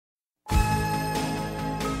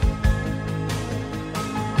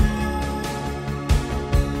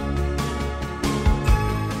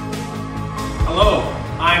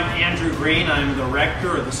Andrew Green. I'm the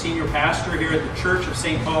rector or the senior pastor here at the Church of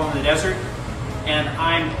St. Paul in the Desert, and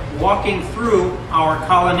I'm walking through our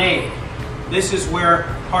colonnade. This is where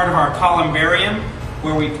part of our columbarium,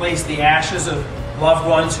 where we place the ashes of loved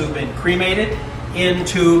ones who've been cremated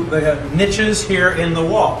into the niches here in the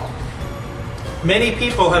wall. Many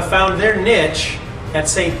people have found their niche at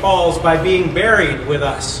St. Paul's by being buried with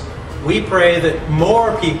us. We pray that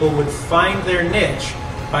more people would find their niche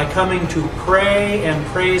by coming to pray and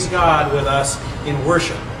praise God with us in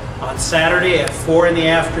worship on Saturday at 4 in the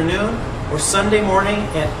afternoon or Sunday morning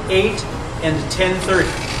at 8 and 10:30.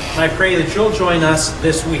 And I pray that you'll join us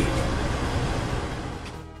this week.